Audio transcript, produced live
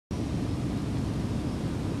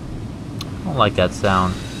don't like that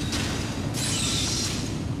sound.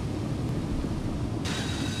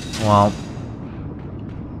 Well...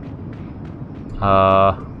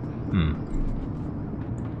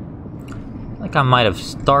 Like I might have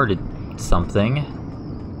started something.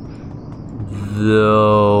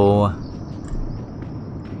 Though...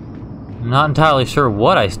 I'm not entirely sure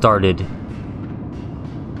what I started.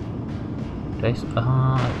 Did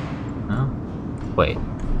I... no? Wait.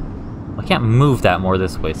 I can't move that more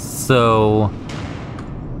this way, so...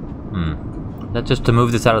 Is that just to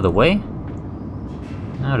move this out of the way?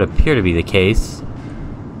 That would appear to be the case.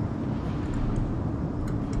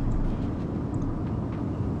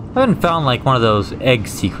 I haven't found like one of those egg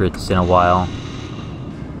secrets in a while.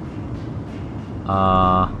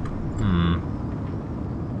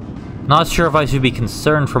 Not sure if I should be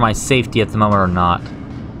concerned for my safety at the moment or not.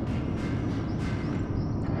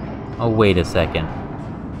 Oh, wait a second.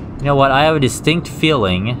 You know what? I have a distinct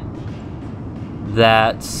feeling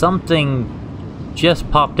that something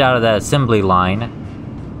just popped out of that assembly line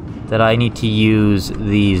that I need to use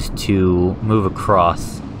these to move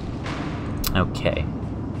across. Okay.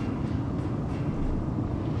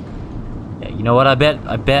 Yeah, you know what? I bet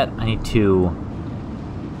I need to...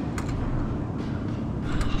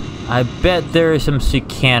 I bet there is some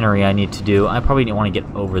chicanery I need to do. I probably don't want to get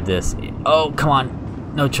over this. Oh, come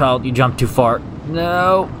on. No, child, you jumped too far.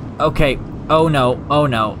 No. Okay. Oh, no. Oh,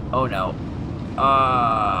 no. Oh, no.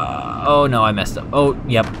 Oh, no, I messed up. Oh,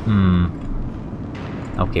 yep.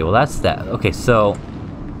 Okay, well, that's that. Okay, so...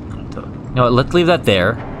 You know what, let's leave that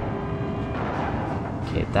there.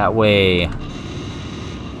 Okay, that way...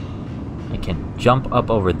 I can jump up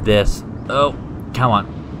over this. Oh, come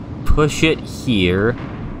on. Push it here.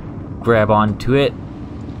 Grab onto it.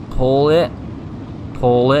 Pull it.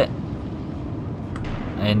 Pull it.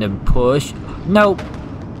 And then push. Nope!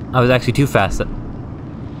 I was actually too fast.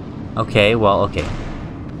 Okay, well, okay.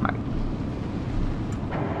 Alright.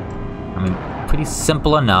 I mean, pretty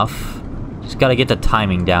simple enough. Just gotta get the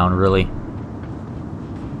timing down, really.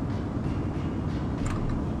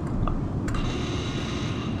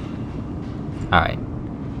 Alright.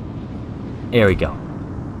 There we go.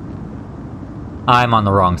 I'm on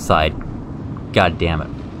the wrong side. God damn it.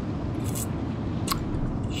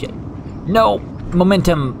 Shit. No!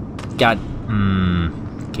 Momentum! God.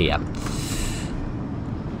 Okay, yeah.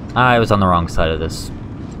 I was on the wrong side of this.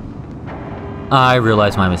 I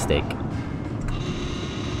realized my mistake.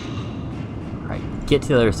 Alright, get to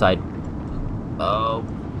the other side. Oh.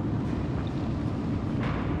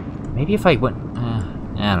 Maybe if I went...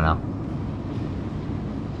 I don't know.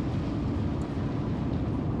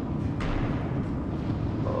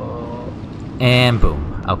 And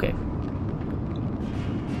boom. Okay.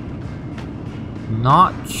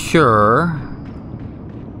 Not sure.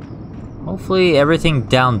 Hopefully everything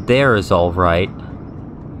down there is alright.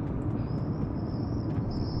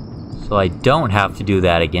 So I don't have to do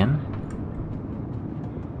that again.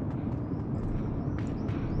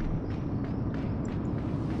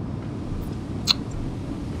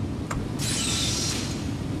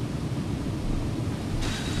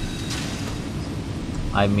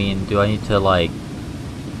 I mean, do I need to, like...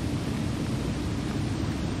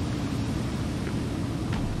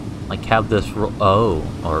 have this oh,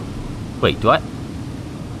 or... Wait, do I?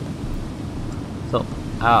 So,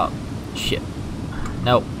 oh, shit.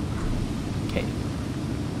 No. Okay.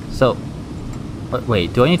 So...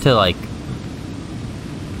 Wait, do I need to, like...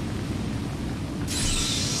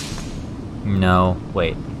 No,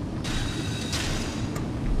 wait.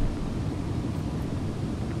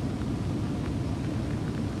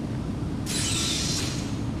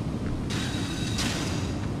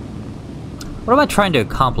 What am I trying to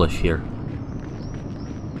accomplish here?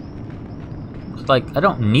 It's like, I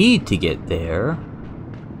don't need to get there.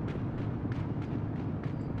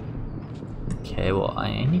 Okay, well,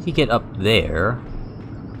 I need to get up there.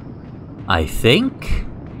 I think?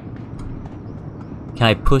 Can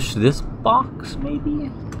I push this box, maybe?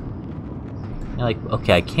 Like,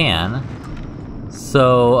 okay, I can.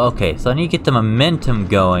 So, okay, so I need to get the momentum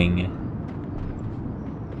going.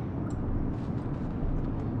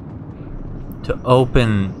 To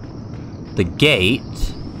open the gate.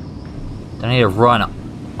 Then I need to run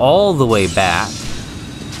all the way back.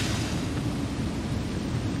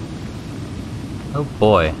 Oh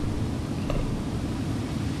boy. Okay.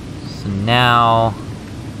 So now...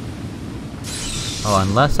 Oh,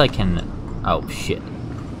 unless I can... Oh, shit.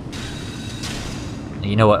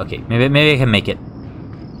 You know what? Okay, maybe I can make it.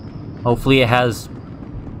 Hopefully it has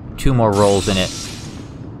 2 more rolls in it.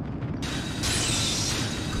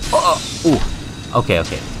 Oh! Ooh. Okay,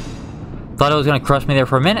 okay. Thought it was gonna crush me there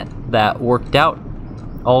for a minute. That worked out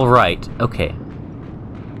Alright, okay.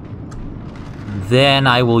 Then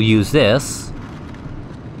I will use this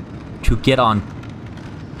to get on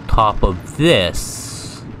top of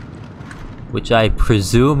this, which I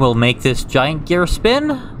presume will make this giant gear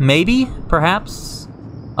spin? Maybe? Perhaps?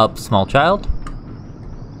 Up, small child.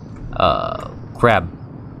 Grab.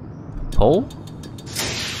 Pole?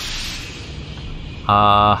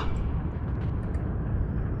 I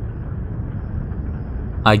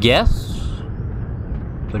guess?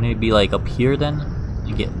 Do I need to be, like, up here, then?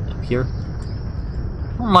 To get up here?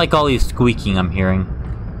 I don't like all these squeaking I'm hearing.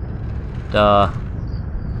 Don't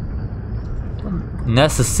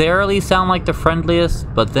necessarily sound like the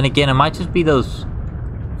friendliest, but then again, it might just be those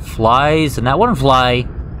flies, and that one fly,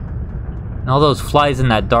 and all those flies in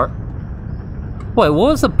that dark... Wait,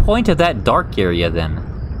 what was the point of that dark area, then?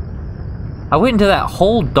 I went into that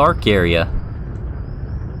whole dark area.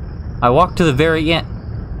 I walked to the very end.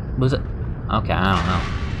 Was it? Okay, I don't know.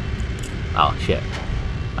 Oh, shit.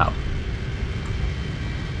 Oh.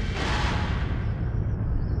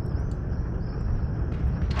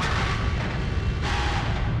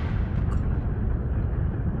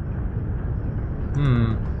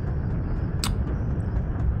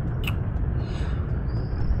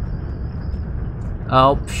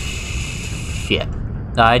 Oh, shit.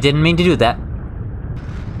 I didn't mean to do that.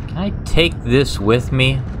 Can I take this with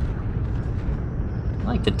me? I'd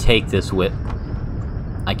like to take this with...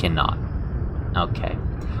 I cannot. Okay.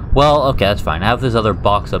 Well, okay, that's fine. I have this other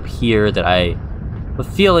box up here that I have a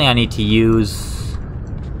feeling I need to use.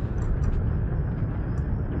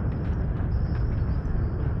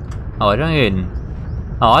 Oh, I don't even...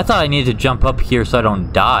 Oh, I thought I needed to jump up here so I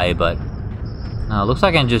don't die, but... No, it looks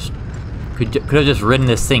like I just... Could have just ridden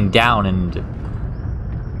this thing down and...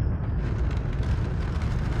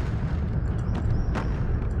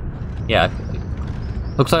 Yeah.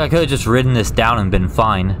 Looks like I could have just ridden this down and been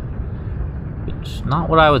fine. It's not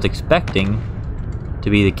what I was expecting to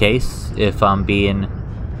be the case, if I'm being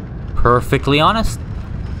perfectly honest.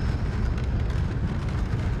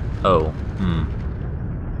 Oh,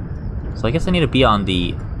 So I guess I need to be on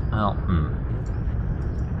the... Well,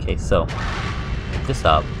 Okay, so... Pick this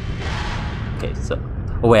up. Okay, so...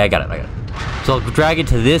 Oh wait, I got it. So I'll drag it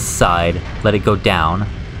to this side, let it go down.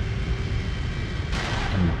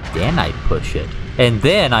 And then I push it. And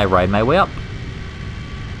then I ride my way up.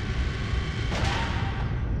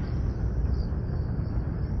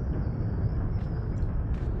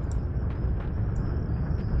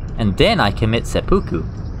 And then I commit seppuku.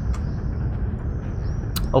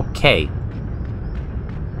 Okay.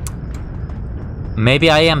 Maybe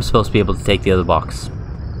I am supposed to be able to take the other box.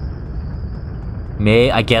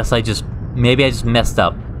 Maybe I just messed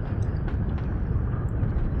up.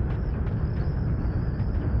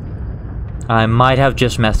 I might have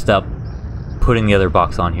just messed up putting the other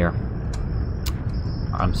box on here.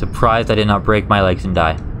 I'm surprised I did not break my legs and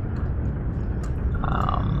die.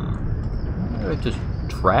 Just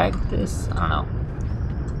drag this? I don't know.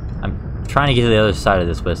 I'm trying to get to the other side of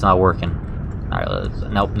this, but it's not working. Alright,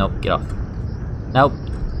 nope, get off. Nope,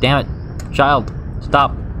 damn it. Child,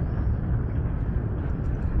 stop.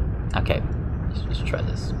 Okay, let's just try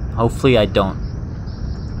this. Hopefully I don't...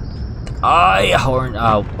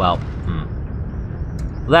 Oh, well.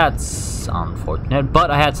 That's unfortunate, but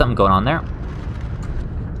I had something going on there.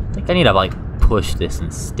 I think I need to, like, push this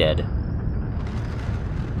instead.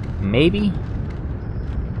 Maybe?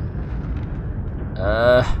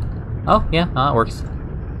 Oh, yeah, no, that works.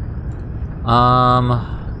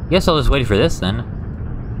 Guess I'll just wait for this, then.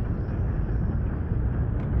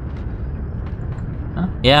 Huh?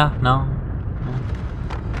 Yeah, no.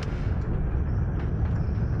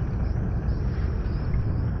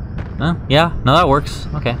 Yeah, no, that works.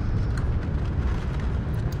 Okay.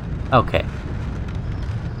 Okay.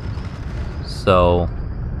 So,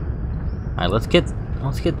 alright, let's get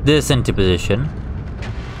this into position.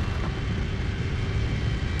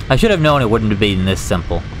 I should have known it wouldn't have been this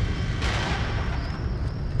simple.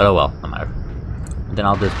 But oh well, no matter. And then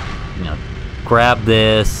I'll just, grab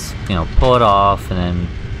this, pull it off, and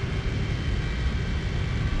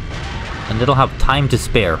it'll have time to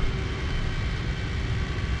spare.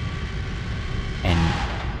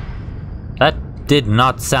 That did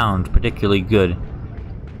not sound particularly good.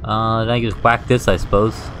 Did I just whack this, I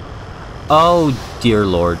suppose? Oh, dear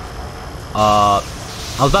lord. I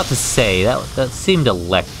was about to say, that seemed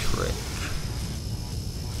electric.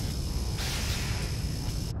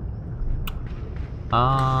 Do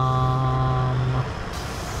I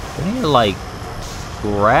need to, like,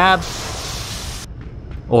 grab?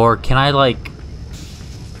 Or can I, like...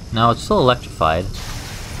 No, it's still electrified.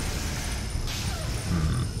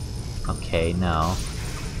 Okay, no.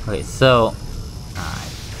 Okay, so... Alright.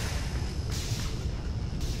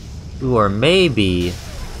 Ooh, or maybe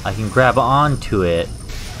I can grab onto it,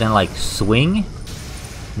 then like swing?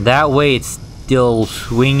 That way it's still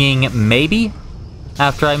swinging, maybe?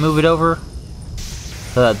 After I move it over?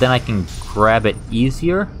 So that then I can grab it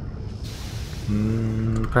easier?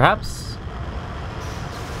 Perhaps?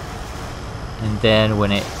 And then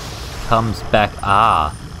when it comes back...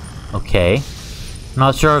 Ah, okay. I'm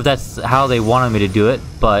not sure if that's how they wanted me to do it,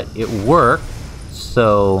 but it worked,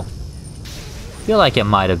 so... I feel like it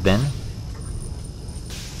might have been.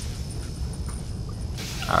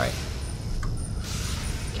 Alright.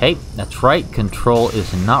 Okay, that's right. Control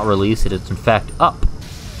is not released, it is in fact up.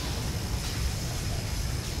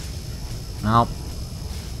 I'll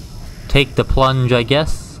take the plunge, I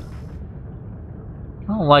guess. I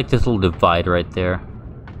don't like this little divide right there.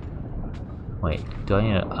 Wait, do I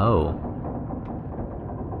need to... Oh.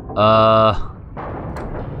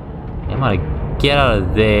 I'm gonna get out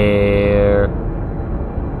of there.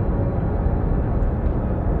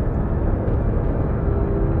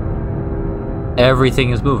 Everything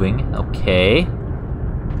is moving. Okay.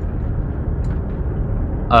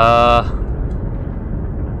 I'm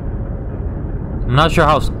not sure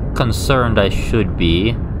how concerned I should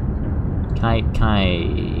be. Can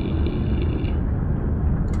I...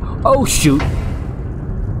 Oh, shoot!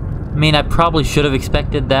 I mean, I probably should have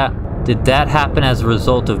expected that. Did that happen as a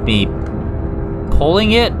result of me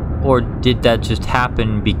pulling it? Or did that just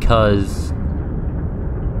happen because...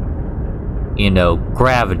 You know,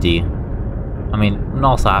 gravity? I mean, it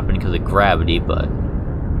also happened because of gravity, but...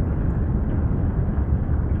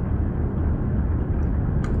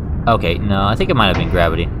 Okay, no, I think it might have been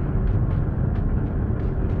gravity.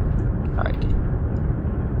 Alright.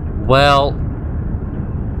 Well...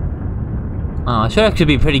 I should actually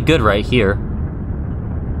be pretty good right here.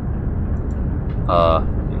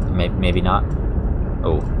 Maybe not.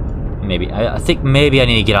 Oh, maybe. I think maybe I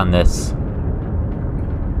need to get on this.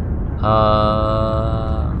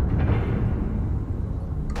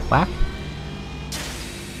 Whack?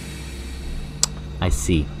 I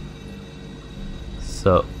see.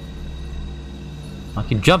 So... I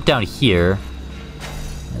can jump down here.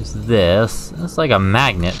 There's this. It's like a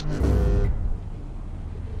magnet.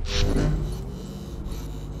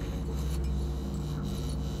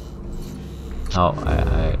 Oh,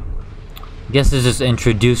 I guess this is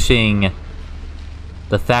introducing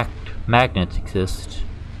the fact magnets exist.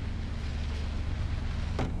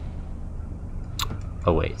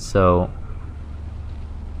 Oh wait, so...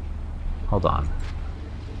 Hold on.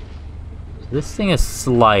 So this thing is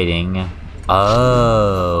sliding.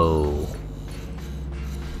 Oh.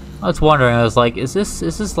 I was wondering, I was like, is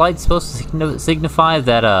this light supposed to signify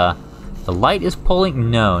that, the light is pulling?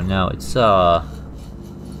 No, it's,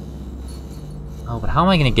 Oh, but how am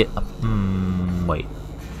I gonna get up? Wait.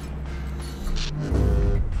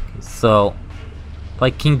 Okay, so, if I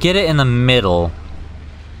can get it in the middle,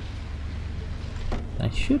 I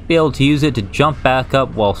should be able to use it to jump back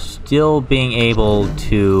up while still being able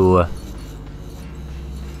to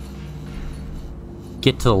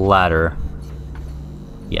get to the ladder.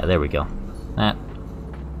 Yeah, there we go. That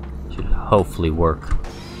should hopefully work.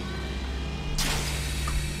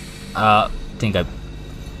 Think I...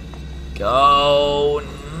 Go...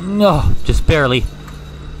 No, just barely.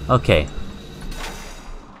 Okay.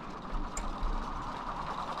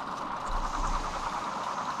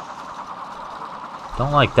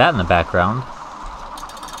 Don't like that in the background.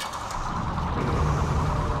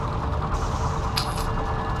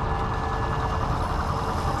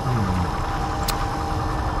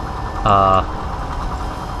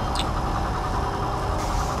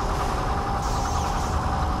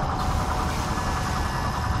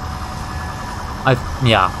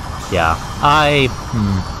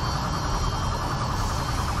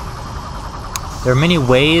 There are many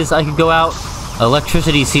ways I could go out.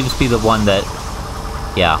 Electricity seems to be the one that,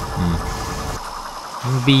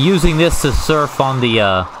 I'm gonna be using this to surf on the,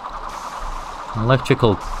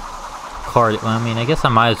 electrical card. Well, I mean, I guess I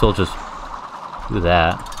might as well just do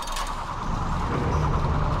that.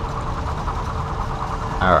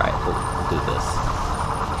 Alright, we'll do this.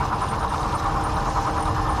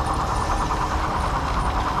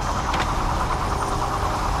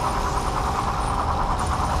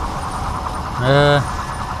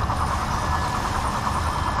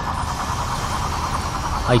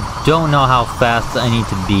 I don't know how fast I need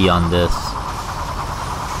to be on this.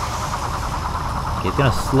 Okay, it's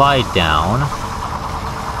gonna slide down.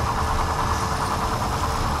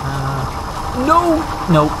 No!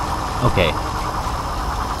 Nope. Okay.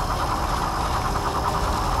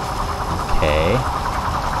 Okay.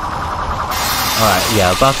 Alright,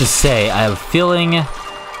 yeah, about to say, I have a feeling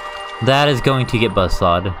that is going to get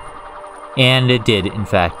buzzsawed. And it did, in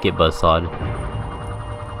fact, get buzzsawed.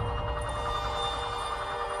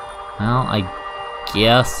 Well, I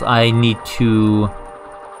guess I need to...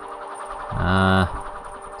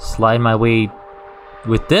 slide my way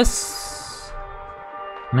with this?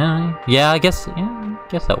 Yeah, I guess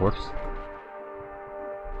that works.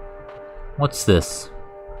 What's this?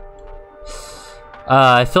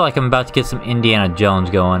 I feel like I'm about to get some Indiana Jones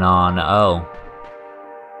going on. Oh.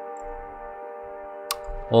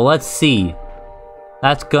 Well, let's see.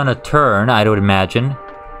 That's gonna turn, I would imagine.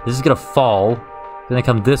 This is gonna fall. Gonna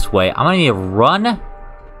come this way. I'm gonna need to run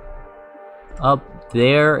up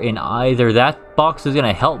there, and either that box is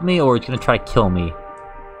gonna help me or it's gonna try to kill me.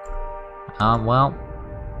 Well.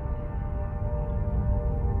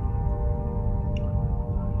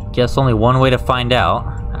 Guess only one way to find out.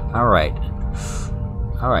 Alright.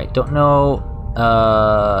 Alright, don't know,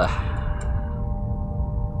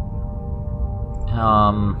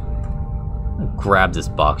 grab this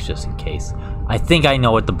box just in case. I think I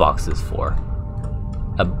know what the box is for.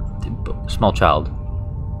 A small child.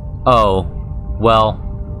 Oh, well,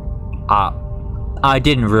 I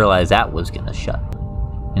didn't realize that was gonna shut.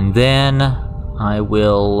 And then I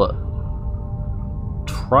will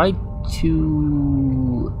try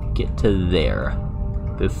to get to there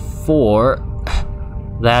before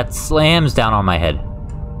that slams down on my head.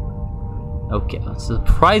 Okay,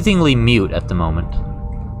 surprisingly mute at the moment.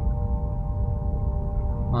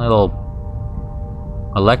 A little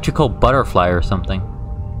electrical butterfly or something.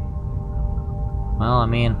 Well, I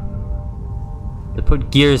mean, they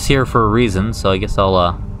put gears here for a reason, so I guess I'll,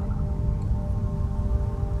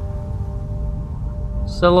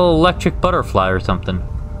 it's a little electric butterfly or something.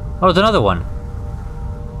 Oh, there's another one.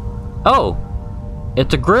 Oh!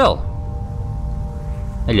 It's a grill!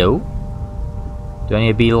 Hello? Do I need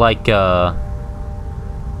to be like, Oh,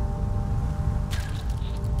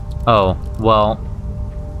 well...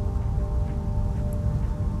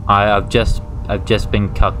 I've just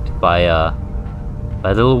been cucked by a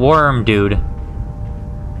little worm dude.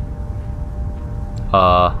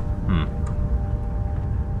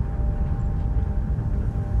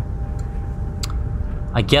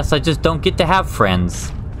 I guess I just don't get to have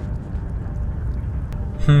friends.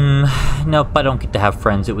 Nope, I don't get to have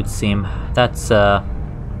friends, it would seem. That's, Nah,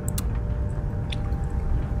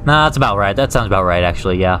 that's about right. That sounds about right,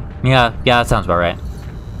 actually, yeah. Yeah, that sounds about right.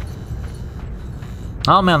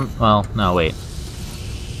 Oh, man, well, no, wait.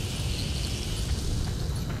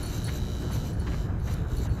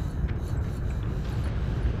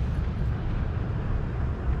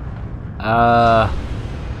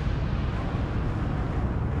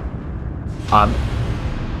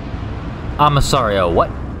 I'm sorry, what?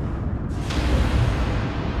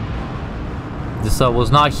 This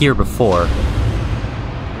was not here before.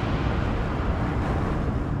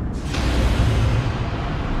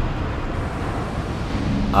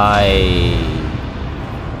 I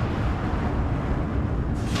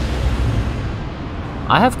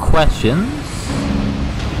have questions.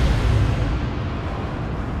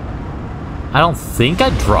 I don't think I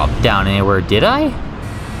dropped down anywhere, did I?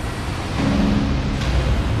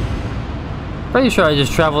 Pretty sure I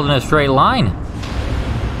just traveled in a straight line.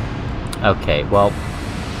 Okay, well,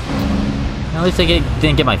 at least I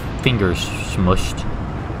didn't get my fingers smushed.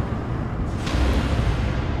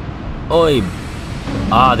 Oi.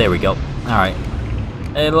 Ah, there we go. Alright.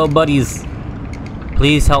 Hey, little buddies.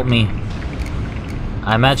 Please help me.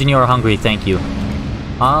 I imagine you are hungry, thank you.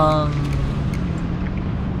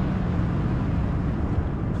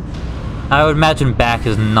 I would imagine back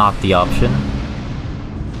is not the option.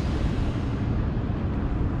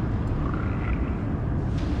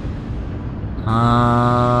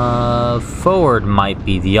 Forward might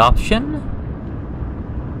be the option.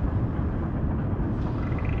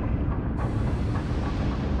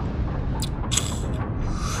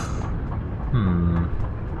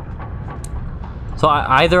 So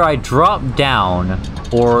either I dropped down,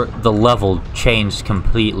 or the level changed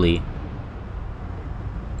completely.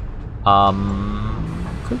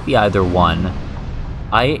 Could be either one.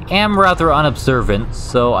 I am rather unobservant,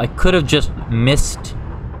 so I could have just missed...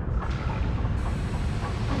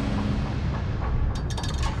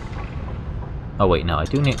 Oh wait, no, I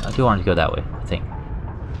do want to go that way, I think.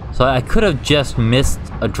 So I could have just missed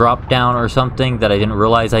a drop down or something that I didn't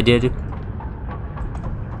realize I did.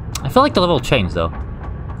 I feel like the level changed, though.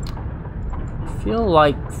 I feel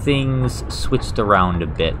like things switched around a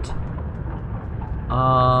bit.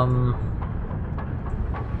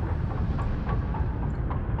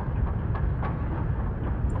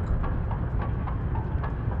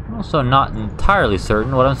 I'm also not entirely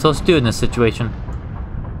certain what I'm supposed to do in this situation.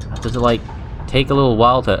 Does it, like, take a little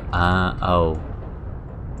while to... oh.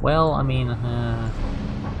 Well, I mean,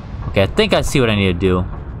 okay, I think I see what I need to do.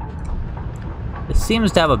 It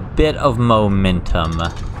seems to have a bit of momentum.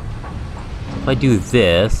 If I do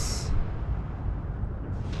this...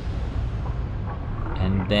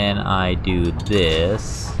 and then I do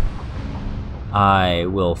this... I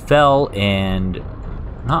will fell and...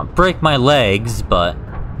 not break my legs, but...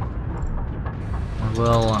 I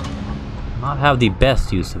will not have the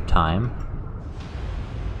best use of time.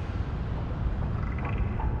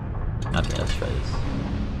 Okay, let's try this.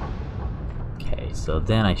 Okay, so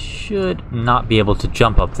then I should not be able to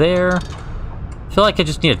jump up there. I feel like I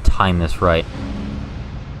just need to time this right.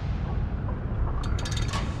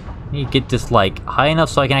 I need to get this, like, high enough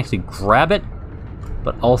so I can actually grab it,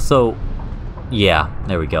 but also... yeah,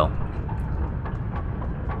 there we go.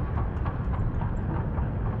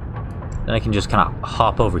 Then I can just kind of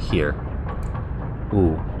hop over here.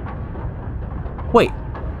 Ooh. Wait.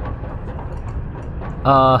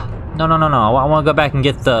 No. I want to go back and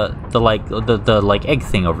get the egg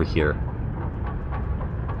thing over here.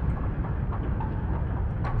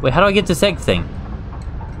 Wait, how do I get this egg thing?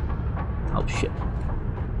 Oh, shit.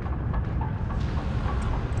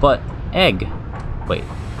 But, egg. Wait.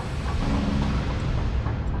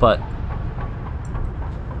 But...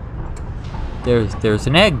 There's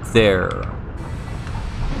an egg there.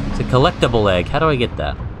 It's a collectible egg. How do I get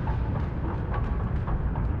that?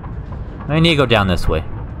 I need to go down this way.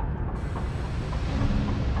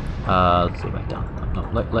 Let's go back down. No,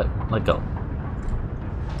 let go.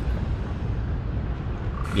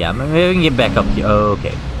 Yeah, maybe we can get back up here. Oh,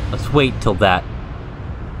 okay. Let's wait till that.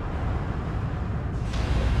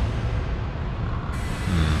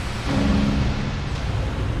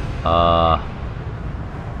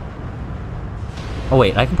 Oh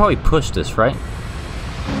wait, I can probably push this, right?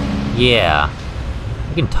 Yeah.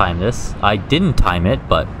 I can time this. I didn't time it,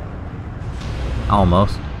 but...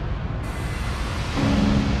 almost.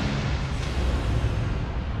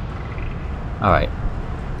 Alright.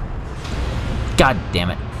 God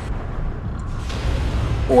damn it.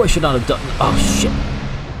 Oh, I should not have done... oh, shit.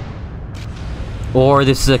 Or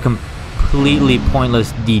this is a completely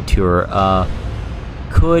pointless detour.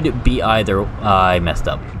 Could be either... I messed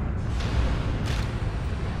up.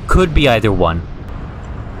 Could be either one.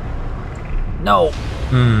 No!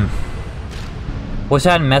 Wish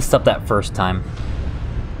I hadn't messed up that first time.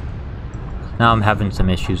 Now I'm having some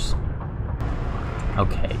issues.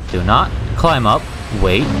 Okay, do not climb up.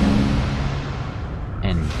 Wait.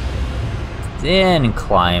 And then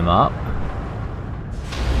climb up.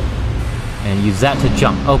 And use that to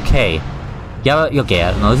jump. Okay. Yeah,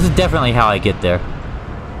 okay, no, this is definitely how I get there.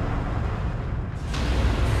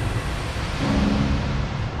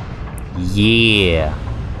 Yeah.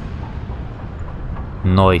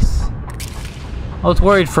 Nice. I was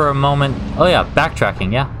worried for a moment. Oh yeah,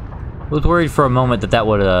 backtracking, yeah. I was worried for a moment that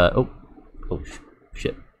would, oh,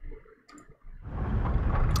 shit.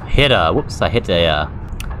 Whoops, I hit I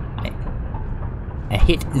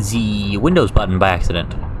hit the Windows button by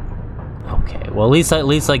accident. Okay, well at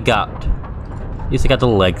least I got the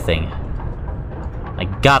leg thing. I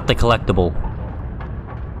got the collectible.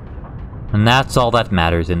 And that's all that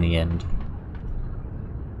matters in the end.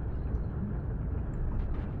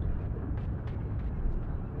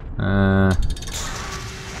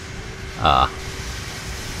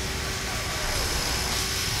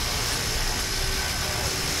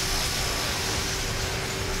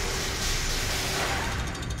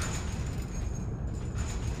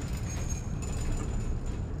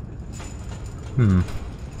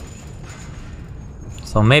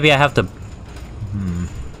 So maybe I have to...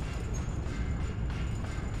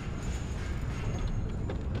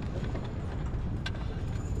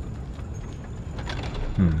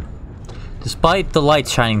 Despite the light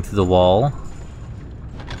shining through the wall,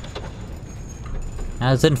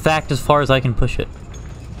 as in fact as far as I can push it.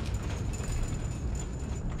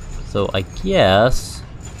 So I guess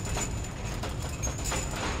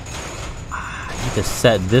I need to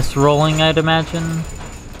set this rolling, I'd imagine.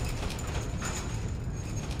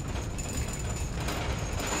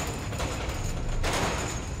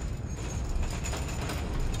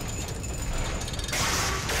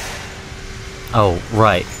 Oh,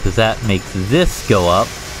 right, because that makes this go up.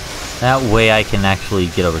 That way I can actually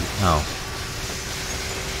get over... oh.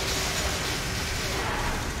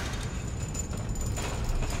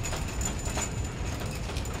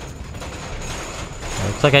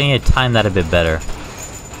 Looks like I need to time that a bit better.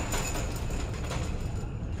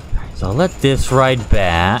 Alright, so I'll let this ride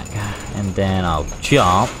back, and then I'll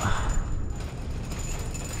jump.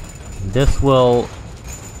 This will...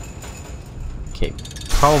 Okay,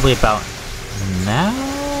 probably about now?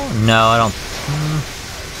 No, I don't...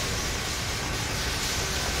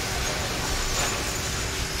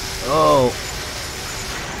 Oh.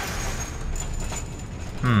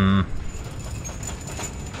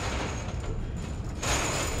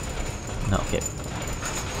 No, okay.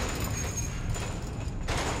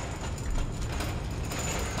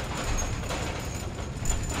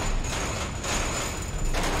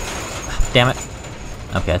 Damn it.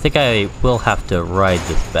 Okay, I think I will have to ride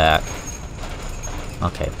this back.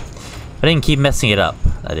 Okay. If I didn't keep messing it up,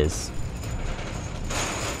 that is.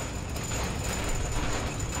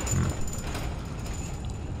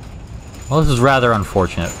 Well, this is rather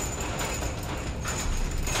unfortunate.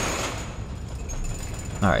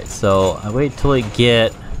 Alright, so I wait till it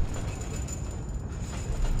get...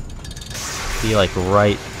 be like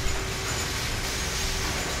right...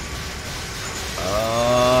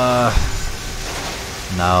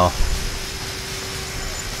 No.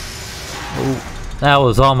 Oh, that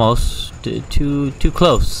was almost too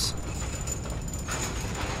close.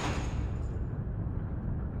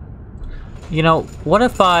 You know, what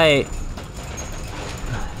if I...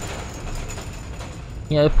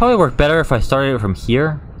 Yeah, it'd probably work better if I started it from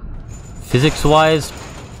here. Physics-wise.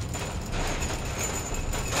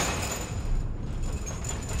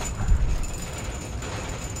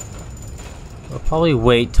 I'll probably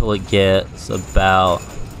wait till it gets about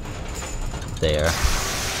there.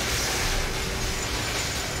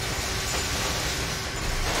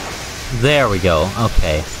 There we go,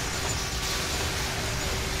 okay.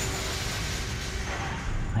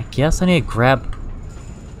 I guess I need to grab...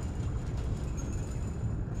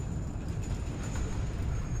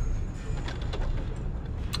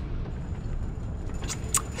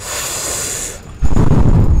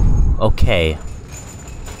 Okay.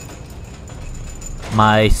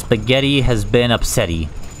 My spaghetti has been upsetty.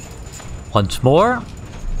 Once more.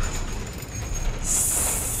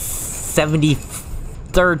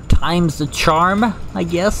 73rd time's the charm, I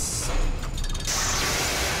guess.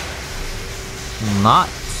 Not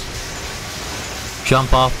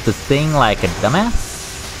jump off the thing like a dumbass.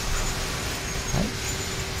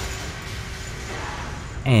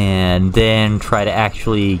 Right. And then try to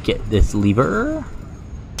actually get this lever.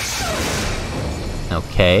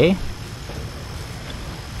 Okay.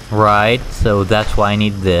 Right, so that's why I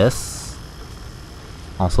need this.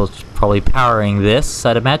 Also, it's probably powering this,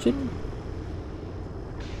 I'd imagine.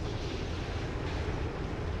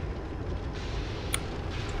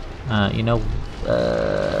 You know,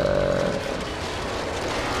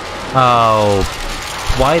 oh.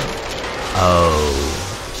 Why? Oh.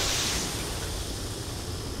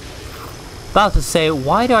 About to say,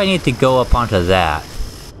 why do I need to go up onto that?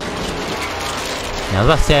 I was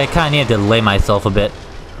about to say, I kinda need to delay myself a bit.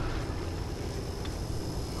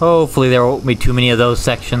 Hopefully there won't be too many of those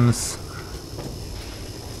sections.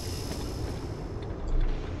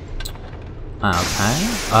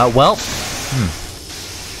 Okay. Well.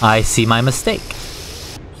 I see my mistake.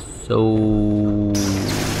 So...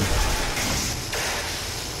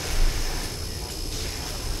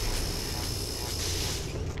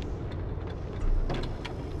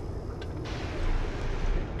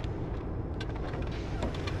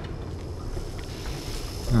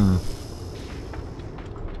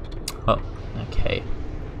 Oh, okay.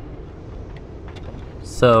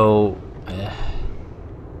 So...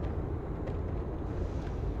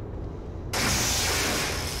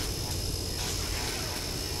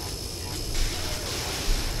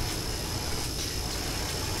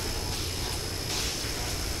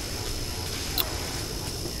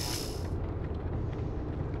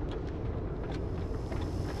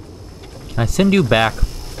 Can I send you back?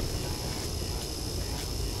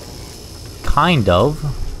 Kind of.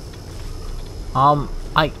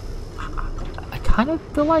 I kind of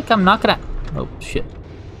feel like I'm not gonna... Oh, shit.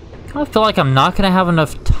 I kind of feel like I'm not gonna have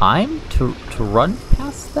enough time to run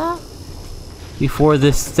past that before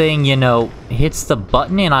this thing, you know, hits the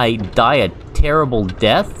button and I die a terrible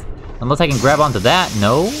death. Unless I can grab onto that.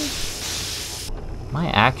 No? Am I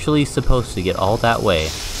actually supposed to get all that way?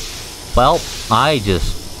 Well, I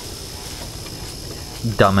just...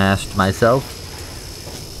 dumbassed myself.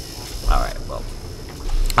 Alright, well.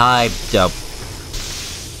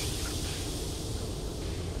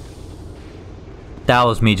 That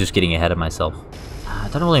was me just getting ahead of myself.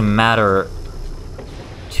 It doesn't really matter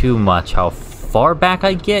too much how far back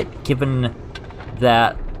I get, given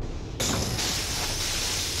that...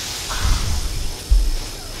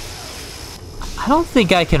 I don't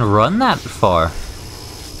think I can run that far.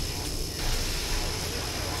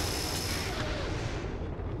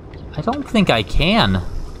 I don't think I can.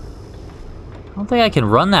 don't think I can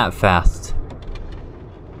run that fast.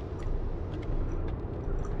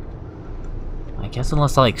 I guess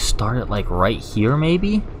unless I like start it like right here,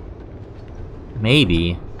 maybe?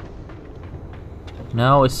 Maybe.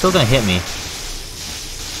 No, it's still gonna hit me.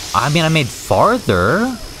 I mean, I made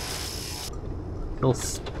farther. It'll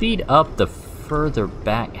speed up the further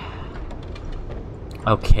back.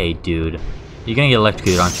 Okay, dude. You're gonna get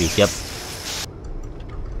electrocuted, aren't you? Yep.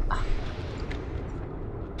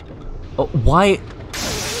 Oh, why?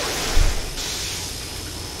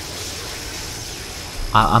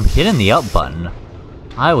 I'm hitting the up button.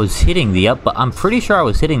 I was hitting the up button. I'm pretty sure I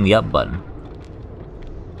was hitting the up button.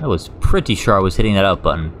 I was pretty sure I was hitting that up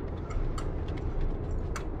button.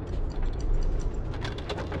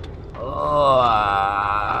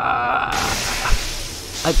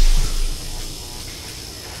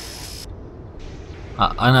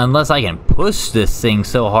 Unless I can push this thing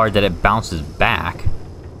so hard that it bounces back.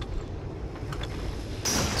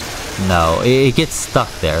 No, it gets stuck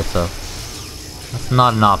there, so that's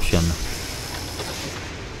not an option.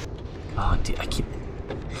 Oh, dude, I keep...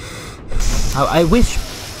 I wish...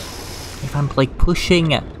 If I'm, like,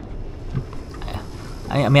 pushing... I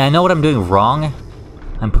mean, I know what I'm doing wrong.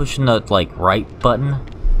 I'm pushing the, like, right button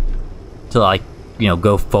to, like, you know,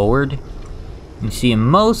 go forward. You see, in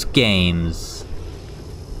most games,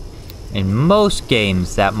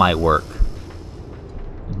 that might work.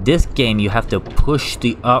 This game, you have to push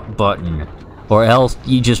the up button, or else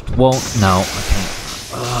you just won't. No, okay.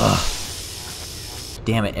 Ugh.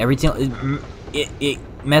 Damn it! Everything it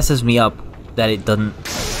messes me up that it doesn't.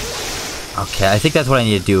 Okay, I think that's what I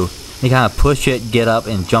need to do. I kind of push it, get up,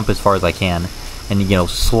 and jump as far as I can, and you know,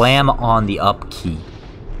 slam on the up key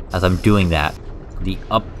as I'm doing that. The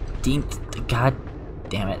up. God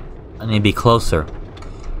damn it! I need to be closer.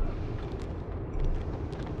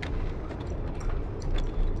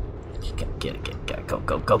 Get it, go,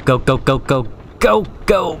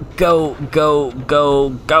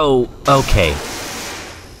 go. Okay.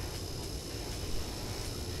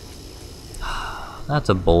 That's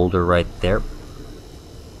a boulder right there.